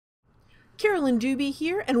Carolyn Dube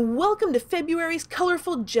here, and welcome to February's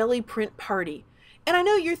colorful jelly print party. And I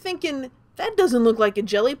know you're thinking, that doesn't look like a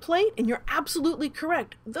jelly plate, and you're absolutely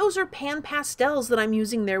correct. Those are PanPastels that I'm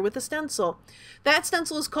using there with a stencil. That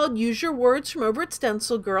stencil is called Use Your Words from over at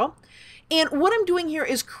Stencil Girl. And what I'm doing here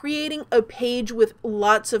is creating a page with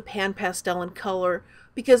lots of PanPastel and color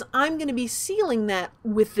because I'm going to be sealing that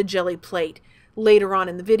with the jelly plate later on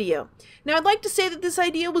in the video. Now I'd like to say that this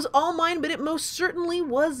idea was all mine, but it most certainly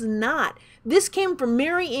was not. This came from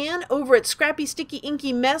Mary Ann over at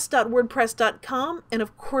scrappystickyinky.wordpress.com, and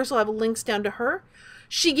of course I'll have links down to her.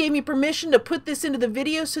 She gave me permission to put this into the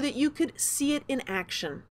video so that you could see it in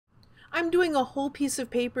action. I'm doing a whole piece of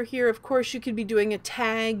paper here. Of course you could be doing a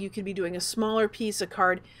tag, you could be doing a smaller piece, a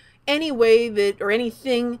card, any way that or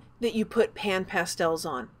anything that you put PanPastels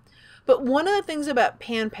on. But one of the things about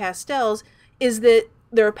PanPastels is that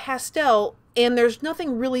they're a pastel and there's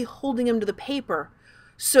nothing really holding them to the paper.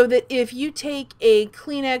 So that if you take a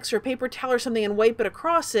Kleenex or a paper towel or something and wipe it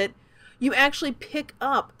across it, you actually pick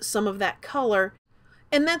up some of that color.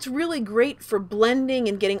 And that's really great for blending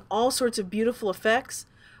and getting all sorts of beautiful effects.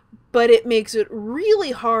 But it makes it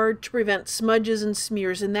really hard to prevent smudges and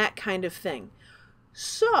smears and that kind of thing.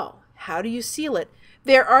 So how do you seal it?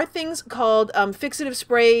 There are things called fixative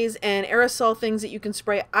sprays and aerosol things that you can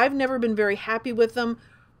spray. I've never been very happy with them.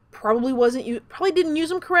 Probably didn't use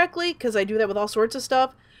them correctly because I do that with all sorts of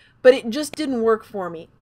stuff, but it just didn't work for me.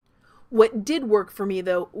 What did work for me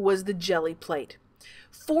though was the jelly plate.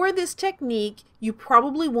 For this technique, you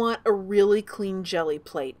probably want a really clean jelly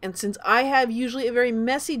plate. And since I have usually a very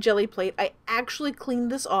messy jelly plate, I actually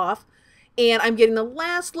cleaned this off and I'm getting the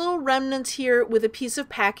last little remnants here with a piece of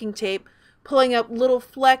packing tape, pulling up little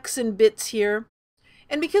flecks and bits here.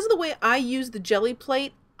 And because of the way I use the jelly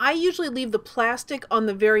plate, I usually leave the plastic on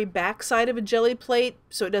the very back side of a jelly plate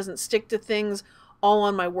so it doesn't stick to things all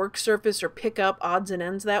on my work surface or pick up odds and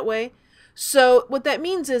ends that way. So what that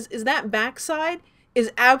means is that back side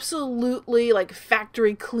is absolutely like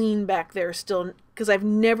factory clean back there still because I've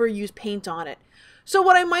never used paint on it. So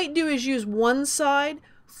what I might do is use one side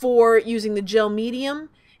for using the gel medium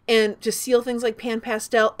and to seal things like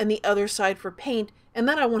PanPastel, and the other side for paint, and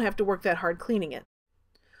then I won't have to work that hard cleaning it.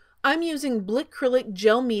 I'm using Blick Acrylic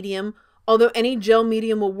Gel Medium. Although any gel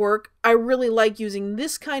medium will work, I really like using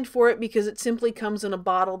this kind for it because it simply comes in a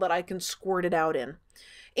bottle that I can squirt it out in.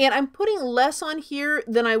 And I'm putting less on here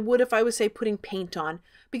than I would if I was, say, putting paint on,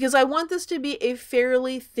 because I want this to be a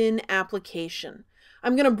fairly thin application.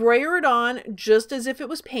 I'm going to brayer it on just as if it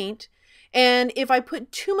was paint. And if I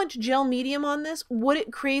put too much gel medium on this, what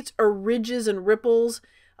it creates are ridges and ripples,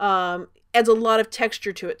 adds a lot of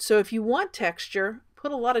texture to it. So if you want texture,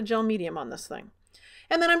 put a lot of gel medium on this thing.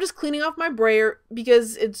 And then I'm just cleaning off my brayer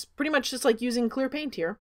because it's pretty much just like using clear paint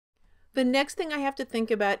here. The next thing I have to think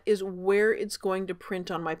about is where it's going to print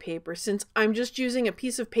on my paper, since I'm just using a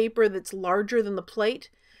piece of paper that's larger than the plate.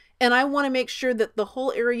 And I want to make sure that the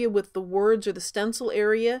whole area with the words or the stencil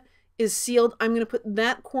area is sealed. I'm going to put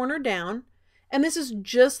that corner down, and this is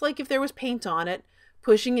just like if there was paint on it,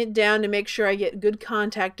 pushing it down to make sure I get good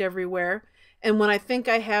contact everywhere. And when I think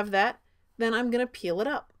I have that, then I'm going to peel it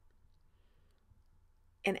up.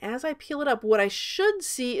 And as I peel it up, what I should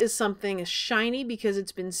see is something shiny because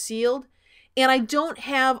it's been sealed. And I don't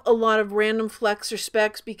have a lot of random flecks or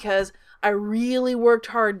specks because I really worked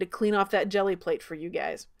hard to clean off that jelly plate for you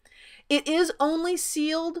guys. It is only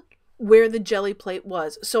sealed where the jelly plate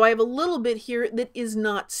was. So I have a little bit here that is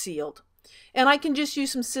not sealed. And I can just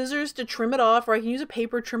use some scissors to trim it off, or I can use a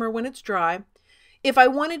paper trimmer when it's dry. If I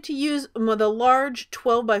wanted to use the large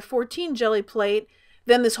 12 by 14 jelly plate,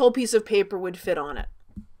 then this whole piece of paper would fit on it.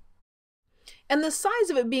 And the size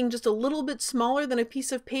of it being just a little bit smaller than a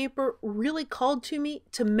piece of paper really called to me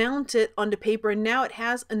to mount it onto paper, and now it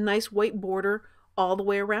has a nice white border all the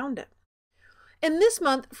way around it. And this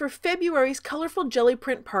month, for February's colorful jelly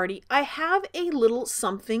print party, I have a little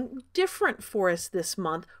something different for us this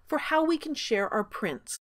month for how we can share our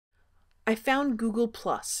prints. I found Google+,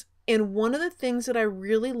 and one of the things that I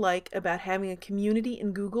really like about having a community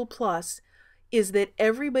in Google+ is that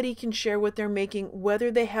everybody can share what they're making, whether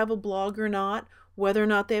they have a blog or not, whether or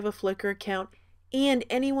not they have a Flickr account, and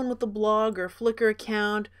anyone with a blog or Flickr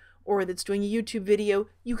account or that's doing a YouTube video,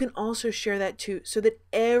 you can also share that too, so that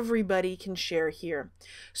everybody can share here.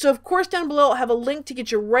 So of course down below I'll have a link to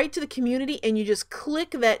get you right to the community, and you just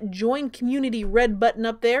click that Join Community red button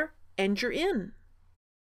up there and you're in.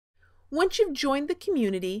 Once you've joined the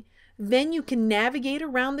community, then you can navigate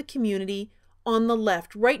around the community on the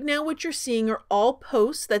left. Right now what you're seeing are all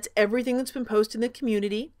posts. That's everything that's been posted in the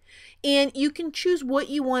community. And you can choose what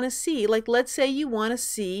you want to see. Like let's say you want to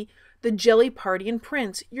see the Gelli Party and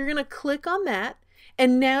Prints. You're going to click on that,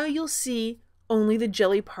 and now you'll see only the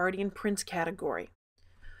Gelli Party and Prints category.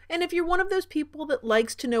 And if you're one of those people that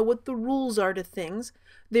likes to know what the rules are to things,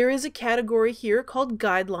 there is a category here called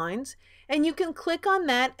Guidelines, and you can click on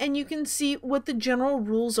that and you can see what the general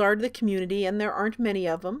rules are to the community, and there aren't many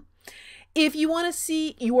of them. If you want to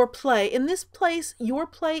see your play, in this place, your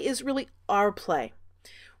play is really our play,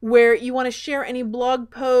 where you want to share any blog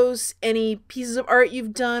posts, any pieces of art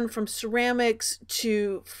you've done, from ceramics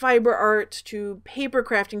to fiber art to paper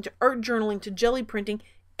crafting to art journaling to jelly printing.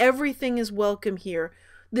 Everything is welcome here.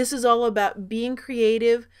 This is all about being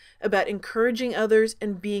creative, about encouraging others,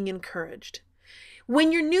 and being encouraged.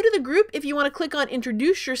 When you're new to the group, if you want to click on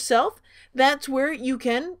Introduce Yourself, that's where you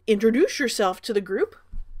can introduce yourself to the group.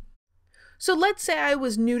 So let's say I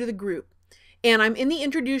was new to the group and I'm in the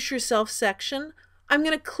Introduce Yourself section. I'm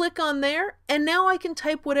going to click on there, and now I can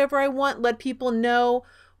type whatever I want, let people know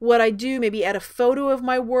what I do, maybe add a photo of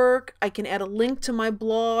my work. I can add a link to my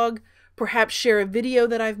blog, perhaps share a video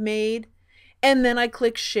that I've made, and then I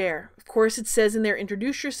click Share. Of course, it says in there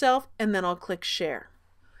Introduce Yourself, and then I'll click Share.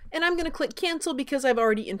 And I'm going to click Cancel because I've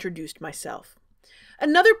already introduced myself.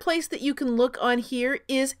 Another place that you can look on here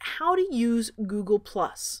is how to use Google+.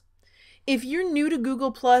 If you're new to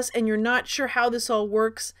Google+ and you're not sure how this all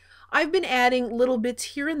works, I've been adding little bits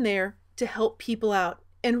here and there to help people out.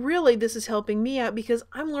 And really, this is helping me out because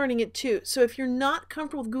I'm learning it too. So if you're not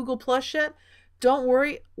comfortable with Google+ yet, don't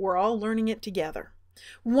worry, we're all learning it together.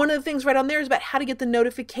 One of the things right on there is about how to get the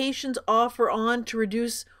notifications off or on to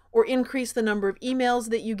reduce or increase the number of emails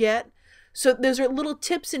that you get. So those are little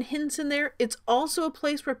tips and hints in there. It's also a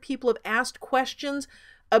place where people have asked questions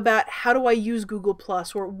about how do I use Google+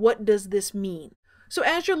 or what does this mean. So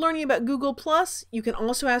as you're learning about Google+, you can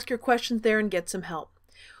also ask your questions there and get some help.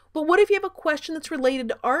 But what if you have a question that's related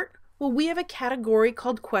to art? Well, we have a category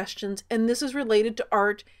called Questions, and this is related to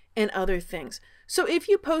art and other things. So if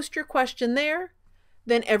you post your question there,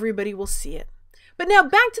 then everybody will see it. But now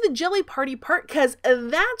back to the Gelli Party part, because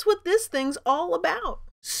that's what this thing's all about.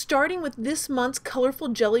 Starting with this month's colorful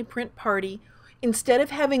Gelli print party, instead of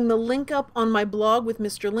having the link up on my blog with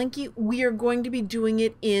Mr. Linky, we are going to be doing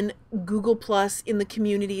it in Google+, in the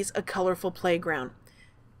community's A Colorful Playground.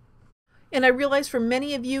 And I realize for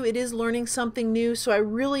many of you it is learning something new, so I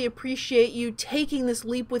really appreciate you taking this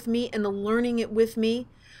leap with me and learning it with me.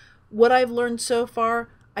 What I've learned so far,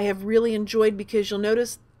 I have really enjoyed, because you'll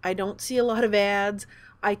notice I don't see a lot of ads.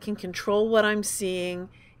 I can control what I'm seeing,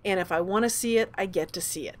 and if I want to see it, I get to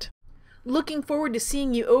see it. Looking forward to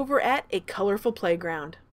seeing you over at A Colorful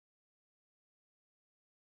Playground.